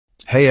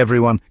Hey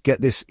everyone, get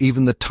this,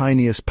 even the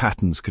tiniest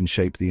patterns can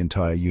shape the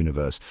entire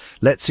universe.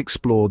 Let's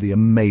explore the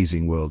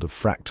amazing world of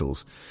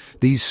fractals.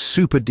 These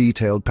super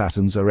detailed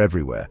patterns are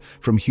everywhere,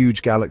 from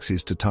huge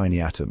galaxies to tiny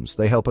atoms.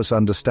 They help us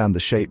understand the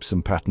shapes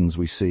and patterns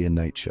we see in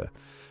nature.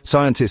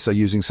 Scientists are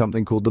using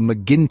something called the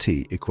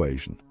McGinty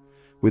Equation,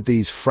 with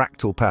these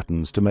fractal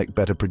patterns to make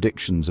better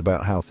predictions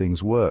about how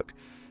things work.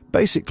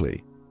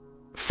 Basically,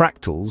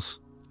 fractals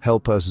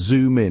help us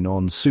zoom in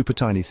on super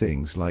tiny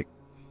things like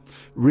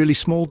really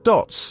small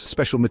dots,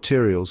 special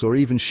materials, or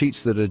even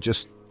sheets that are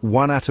just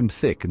one atom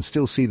thick and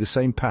still see the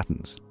same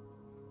patterns.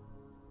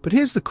 But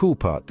here's the cool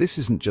part, this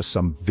isn't just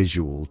some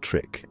visual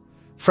trick.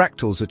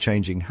 Fractals are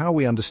changing how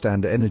we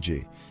understand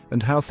energy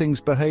and how things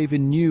behave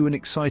in new and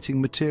exciting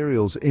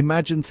materials.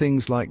 Imagine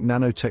things like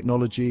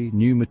nanotechnology,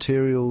 new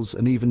materials,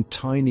 and even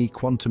tiny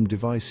quantum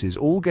devices,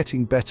 all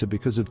getting better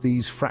because of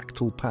these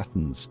fractal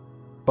patterns.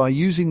 By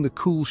using the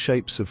cool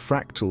shapes of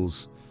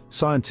fractals,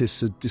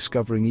 scientists are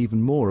discovering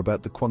even more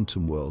about the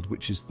quantum world,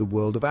 which is the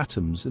world of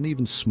atoms and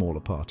even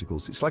smaller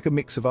particles. It's like a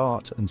mix of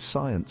art and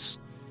science,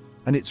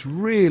 and it's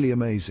really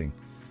amazing.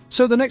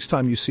 So the next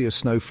time you see a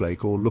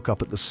snowflake or look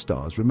up at the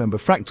stars, remember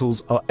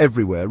fractals are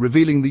everywhere,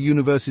 revealing the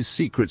universe's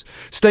secrets.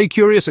 Stay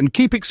curious and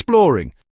keep exploring.